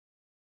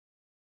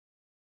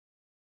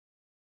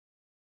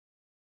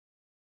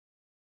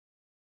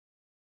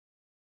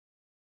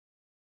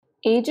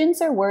Agents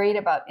are worried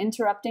about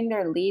interrupting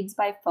their leads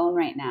by phone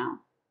right now.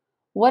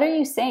 What are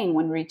you saying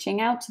when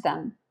reaching out to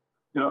them?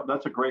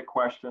 That's a great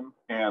question.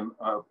 And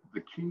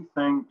the key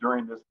thing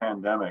during this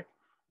pandemic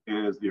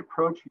is the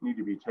approach you need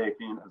to be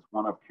taking is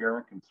one of care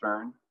and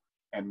concern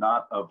and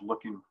not of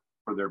looking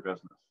for their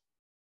business.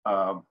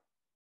 Um,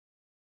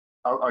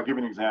 I'll give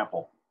you an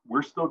example.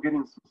 We're still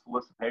getting some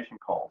solicitation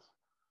calls,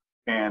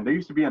 and they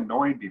used to be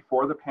annoying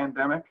before the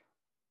pandemic.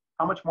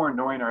 How much more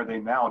annoying are they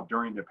now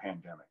during the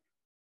pandemic?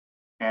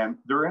 And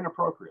they're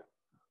inappropriate.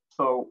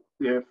 So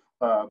if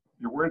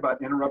you're worried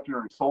about interrupting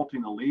or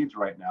insulting the leads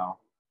right now,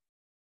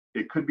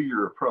 it could be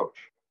your approach.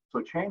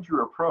 So change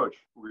your approach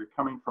where you're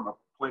coming from a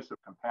place of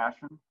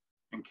compassion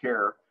and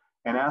care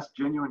and ask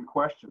genuine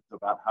questions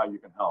about how you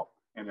can help.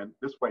 And then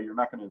this way, you're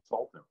not going to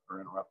insult them or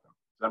interrupt them.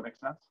 Does that make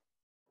sense?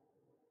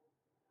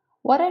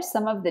 What are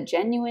some of the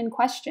genuine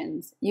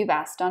questions you've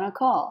asked on a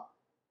call?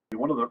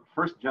 One of the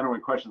first genuine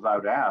questions I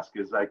would ask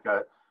is like,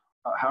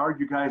 how are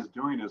you guys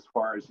doing as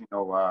far as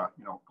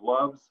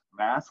gloves,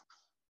 masks,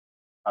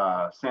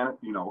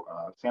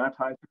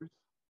 sanitizers,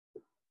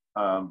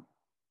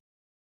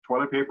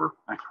 toilet paper?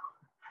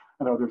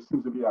 I know there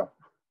seems to be a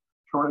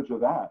shortage of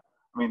that.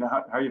 I mean,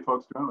 how are you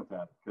folks doing with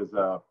that?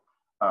 Because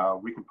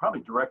we can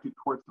probably direct you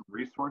towards some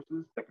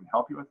resources that can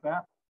help you with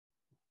that.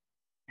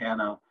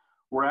 And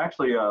we're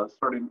actually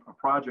starting a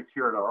project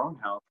here at our own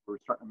house. We're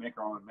starting to make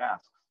our own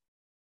masks.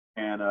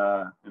 And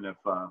if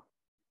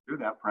do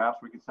that, perhaps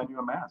we can send you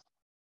a mask.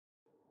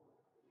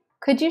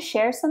 Could you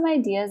share some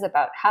ideas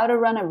about how to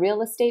run a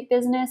real estate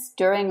business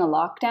during a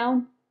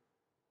lockdown?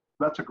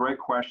 That's a great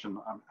question.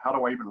 How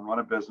do I even run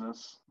a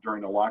business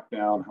during a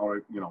lockdown?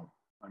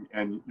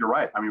 And you're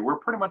right. I mean, we're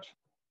pretty much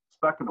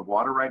stuck in the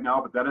water right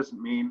now, but that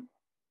doesn't mean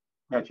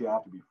that you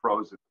have to be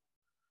frozen.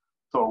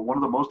 So one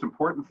of the most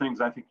important things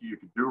I think you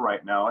could do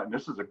right now, and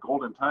this is a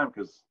golden time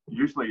because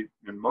usually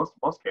in most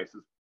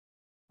cases,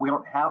 we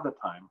don't have the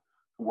time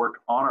to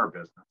work on our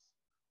business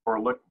or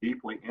look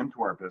deeply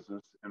into our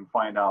business and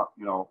find out,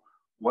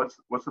 what's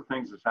the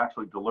things that's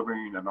actually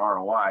delivering an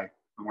ROI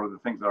and what are the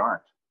things that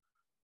aren't.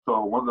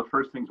 So one of the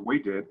first things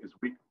we did is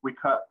we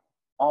cut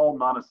all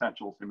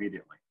non-essentials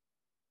immediately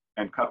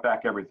and cut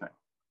back everything.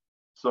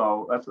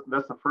 So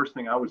that's the first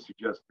thing I would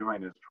suggest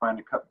doing is trying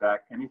to cut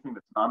back anything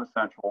that's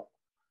non-essential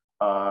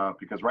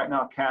because right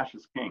now cash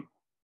is king.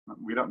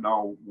 We don't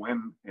know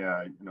when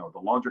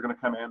the loans are going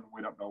to come in.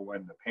 We don't know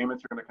when the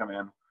payments are going to come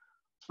in.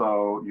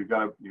 So you're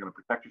going to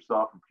protect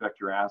yourself and protect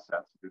your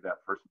assets. Do that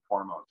first and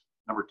foremost.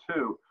 Number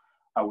two,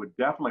 I would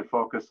definitely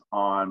focus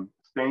on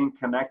staying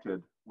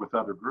connected with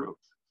other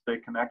groups. Stay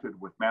connected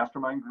with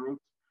mastermind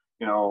groups.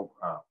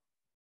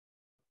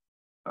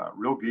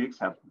 Real Geeks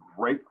have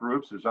great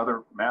groups. There's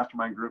other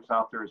mastermind groups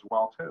out there as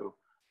well too.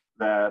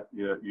 That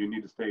you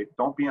need to stay.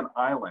 Don't be an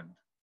island,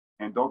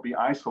 and don't be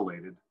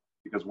isolated.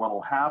 Because what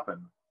will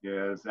happen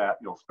is that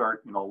you'll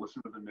start,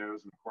 listen to the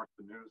news, and of course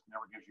the news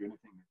never gives you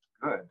anything that's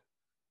good.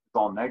 It's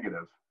all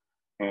negative,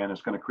 and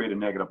it's going to create a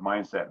negative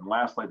mindset. And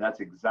lastly,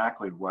 that's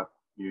exactly what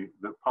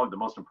probably the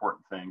most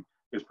important thing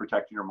is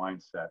protecting your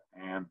mindset.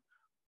 And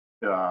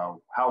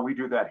how we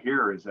do that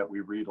here is that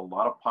we read a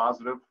lot of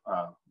positive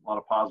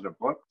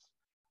books.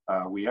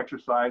 We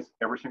exercise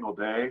every single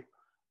day.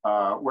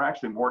 We're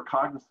actually more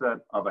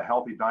cognizant of a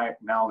healthy diet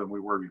now than we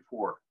were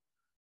before.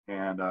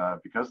 And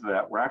because of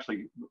that, we're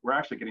actually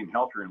getting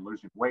healthier and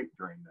losing weight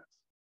during this.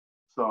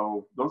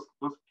 So those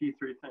key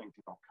three things,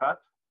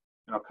 cut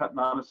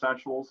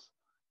non-essentials,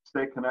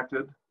 stay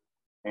connected,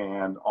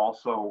 and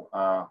also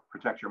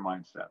protect your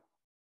mindset.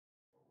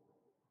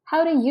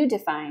 How do you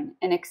define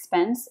an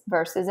expense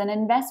versus an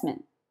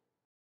investment?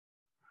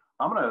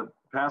 I'm going to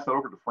pass that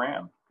over to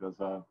Fran because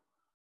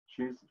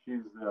she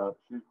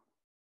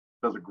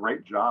does a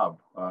great job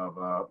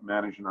of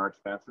managing our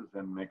expenses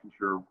and making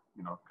sure,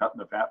 cutting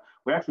the fat.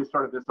 We actually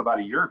started this about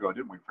a year ago,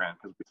 didn't we, Fran?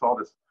 Because we saw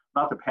this,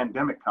 not the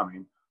pandemic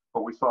coming,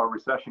 but we saw a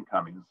recession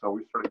coming. So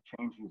we started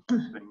changing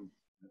some things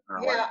in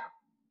our life.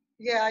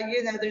 Yeah,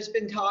 there's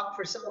been talk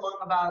for so long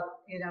about,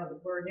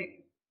 we're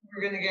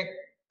going to get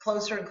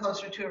closer and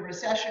closer to a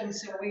recession.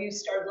 So we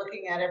started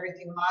looking at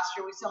everything last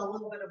year. We saw a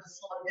little bit of a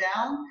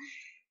slowdown.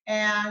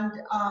 And,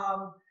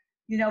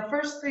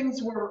 first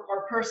things were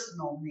our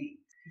personal needs.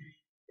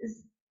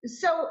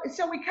 So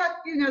we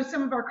cut,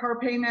 some of our car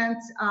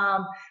payments.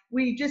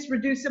 We just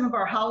reduced some of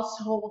our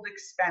household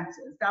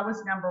expenses. That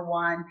was number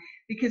one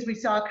because we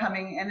saw it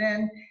coming. And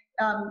then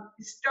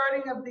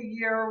starting of the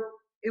year,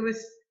 it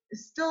was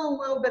still a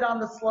little bit on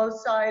the slow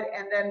side,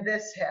 and then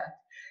this hit.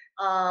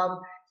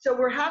 So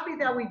we're happy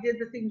that we did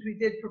the things we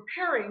did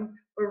preparing,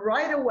 but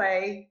right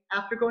away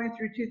after going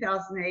through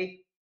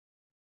 2008,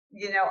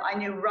 I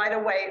knew right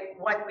away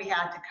what we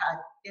had to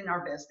cut in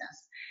our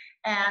business.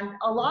 And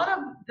a lot of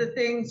the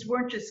things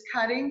weren't just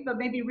cutting, but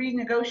maybe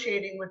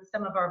renegotiating with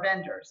some of our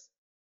vendors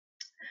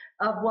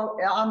of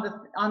what on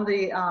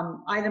the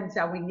items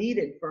that we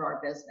needed for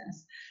our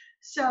business.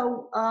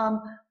 So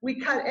we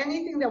cut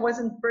anything that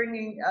wasn't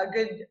bringing a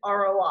good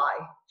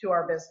ROI to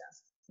our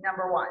business.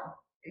 Number one,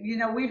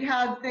 we've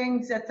had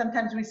things that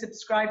sometimes we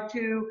subscribe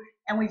to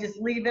and we just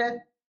leave it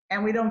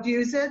and we don't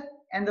use it,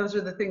 and those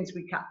are the things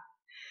we cut.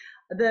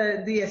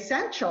 The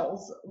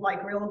essentials,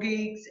 like Real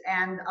Geeks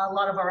and a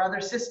lot of our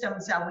other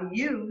systems that we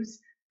use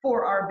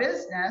for our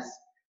business,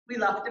 we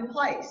left in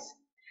place.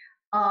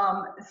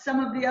 Some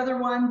of the other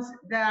ones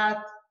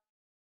that,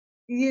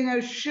 you know,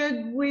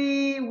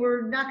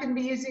 we're not going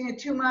to be using it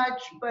too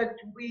much, but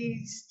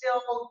we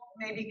still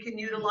maybe can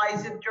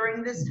utilize it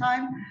during this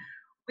time.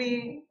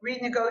 We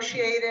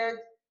renegotiated,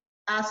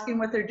 asking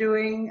what they're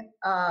doing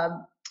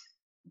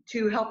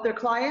to help their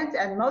clients,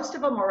 and most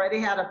of them already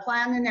had a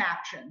plan in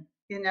action.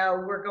 You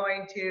know, we're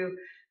going to,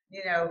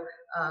 you know,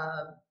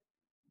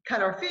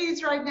 cut our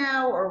fees right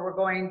now, or we're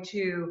going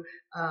to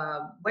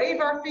waive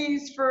our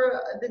fees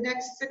for the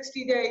next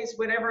 60 days,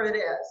 whatever it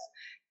is.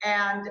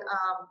 And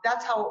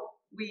that's how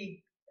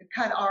we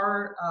cut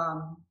our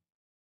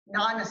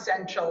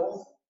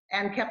non-essentials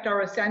and kept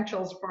our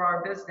essentials for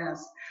our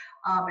business.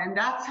 And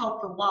that's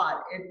helped a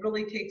lot. It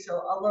really takes a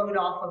load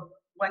off of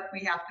what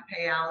we have to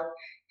pay out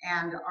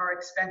and our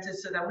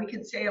expenses so that we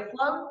can stay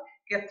afloat,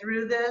 get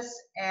through this,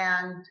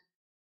 and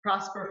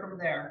prosper from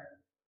there.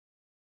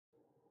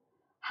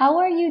 How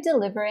are you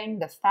delivering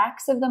the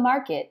facts of the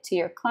market to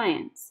your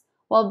clients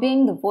while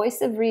being the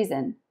voice of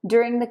reason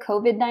during the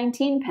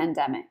COVID-19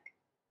 pandemic?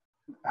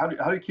 How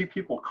do you keep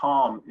people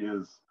calm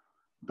is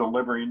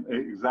delivering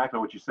exactly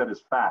what you said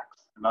is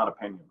facts, not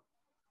opinion.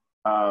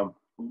 The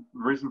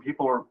reason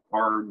people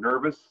are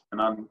nervous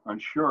and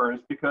unsure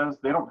is because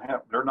we don't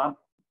have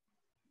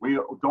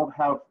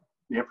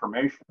the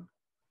information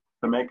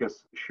to make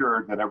us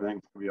sure that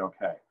everything's going to be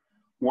okay.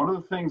 One of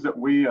the things that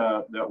we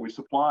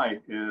supply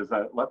is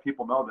let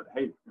people know that,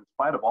 hey, in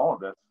spite of all of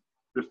this,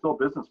 there's still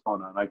business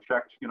going on. I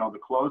checked, you know, the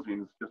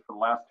closings just for the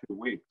last 2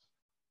 weeks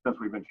since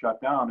we've been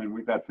shut down, and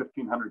we've had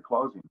 1,500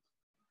 closings.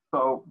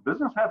 So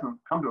business hasn't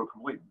come to a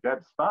complete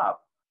dead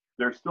stop.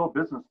 There's still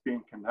business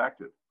being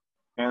conducted.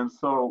 And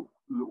so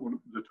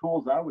the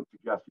tools I would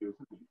suggest you is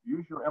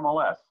use your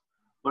MLS.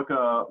 Look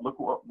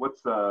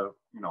what's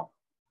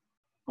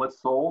what's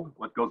sold,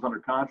 what goes under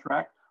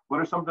contract, what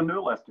are some of the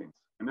new listings.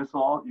 And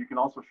you can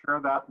also share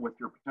that with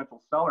your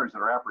potential sellers that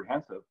are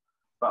apprehensive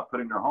about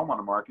putting their home on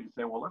the market. You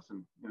say, well,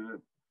 listen,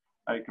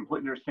 I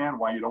completely understand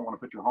why you don't want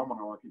to put your home on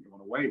the market, you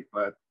want to wait,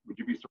 but would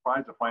you be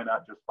surprised to find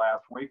out just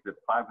last week that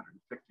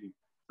 560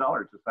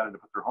 sellers decided to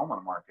put their home on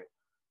the market?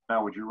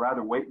 Now, would you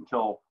rather wait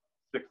until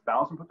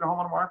 6,000 put their home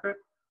on the market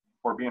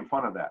or be in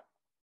front of that?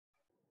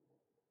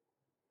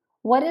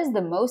 What is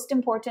the most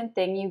important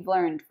thing you've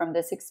learned from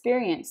this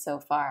experience so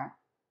far?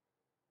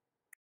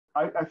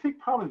 I think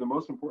probably the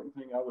most important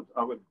thing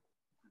I would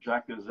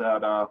project is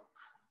that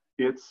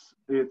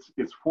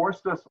it's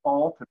forced us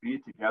all to be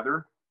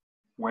together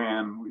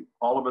when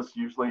all of us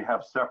usually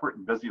have separate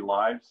and busy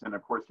lives. And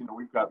of course, you know,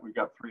 we've got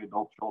 3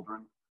 adult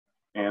children,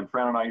 and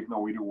Fran and I, even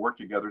though we do work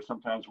together,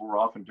 sometimes we're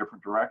off in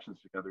different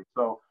directions together.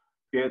 So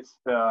it's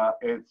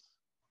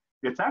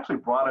actually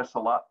brought us a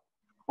lot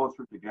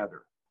closer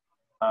together,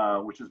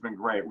 which has been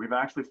great. We've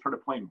actually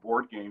started playing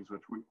board games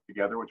which we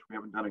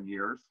haven't done in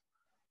years.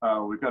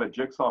 We've got a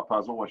jigsaw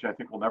puzzle, which I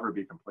think will never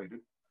be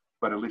completed,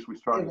 but at least we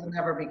started. It will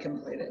never be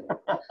completed.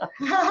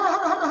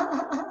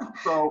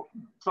 So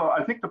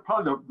I think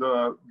probably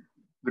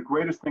the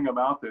greatest thing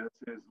about this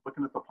is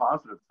looking at the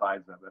positive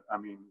sides of it. I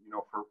mean, you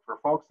know, for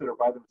folks that are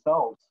by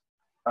themselves,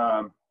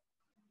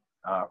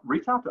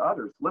 reach out to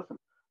others. Listen,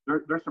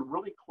 there's some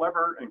really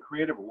clever and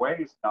creative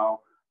ways now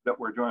that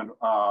we're doing.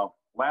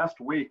 Last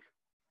week,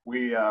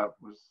 we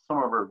with some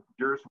of our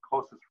dearest and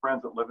closest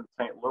friends that live in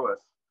St. Louis,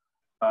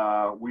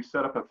 we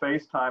set up a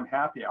FaceTime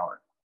happy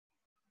hour,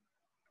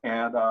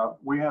 and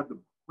we had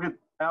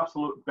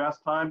absolute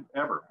best time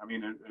ever. I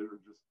mean, it was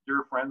just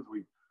dear friends.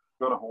 We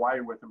go to Hawaii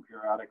with him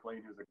periodically.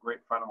 He's a great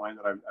friend of mine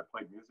that I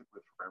played music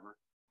with forever,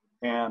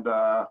 and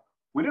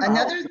we didn't know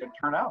how it was going to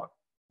turn out.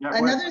 Yeah,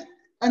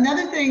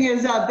 another thing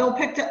is Bill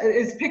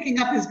is picking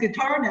up his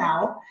guitar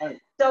now, right.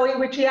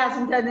 Which he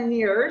hasn't done in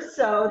years.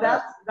 So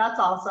that's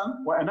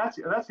awesome. Well, and that's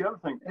the other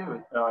thing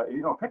too.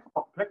 You know, pick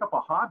up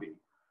a hobby.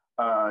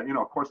 You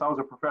know, of course, I was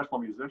a professional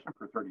musician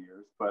for 30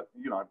 years, but,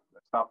 you know, I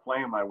stopped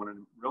playing when I went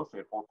into real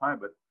estate full time.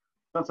 But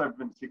since I've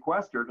been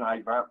sequestered and I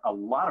got a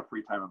lot of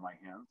free time in my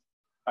hands,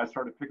 I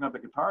started picking up the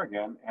guitar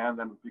again. And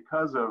then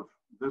because of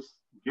this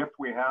gift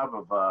we have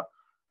of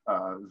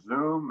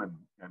Zoom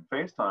and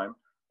FaceTime,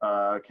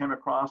 came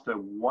across a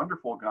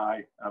wonderful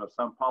guy out of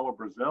Sao Paulo,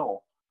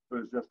 Brazil, who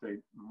is just a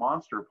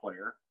monster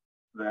player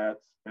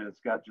it's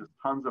got just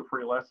tons of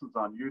free lessons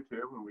on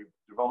YouTube, and we've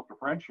developed a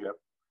friendship.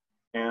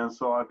 And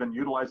so I've been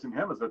utilizing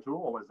him as a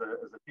tool, as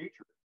a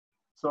teacher.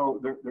 So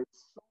there's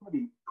so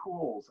many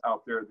tools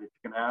out there that you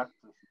can access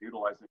and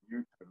utilize in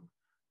YouTube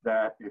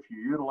that if you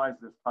utilize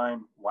this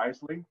time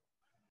wisely,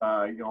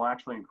 you'll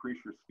actually increase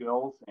your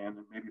skills and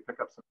maybe pick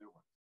up some new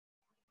ones.